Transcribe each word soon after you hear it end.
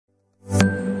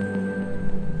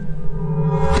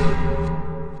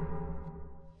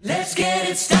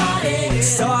it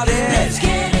started. Let's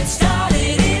get it started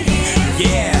in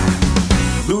here.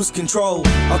 Yeah. Lose control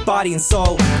of body and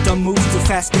soul. Don't move too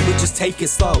fast, baby, just take it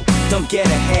slow. Don't get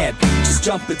ahead, just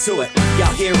jump into it.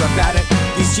 Y'all hear about it?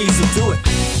 These G's will do it.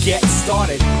 Get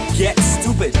started, get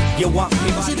stupid. You want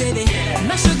me, baby,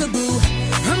 my sugar boo.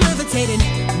 I'm levitating,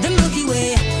 the Milky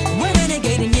Way. We're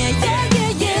renegading, yeah, yeah,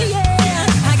 yeah, yeah,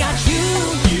 yeah. I got you,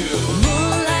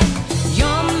 moonlight.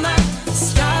 You're my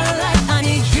starlight. I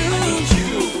need you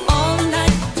all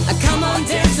night. Come on,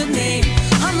 dance with me.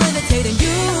 I'm levitating you.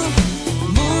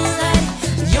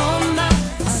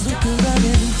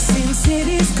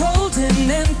 City's cold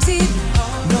and empty.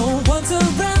 No one's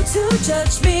around to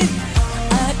judge me.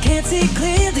 I can't see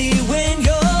clearly when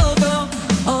you're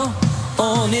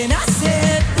gone. And I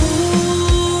said,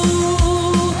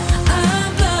 ooh,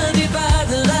 I'm blinded by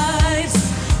the lights.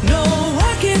 No,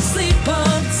 I can't sleep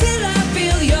until I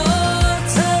feel your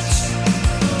touch.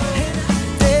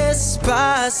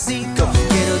 Despacito,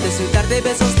 quiero disfrutarte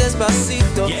besos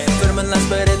despacito. Duermo en las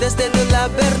paredes de tu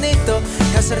laberinto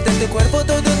y hacerte tu cuerpo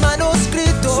todo en manos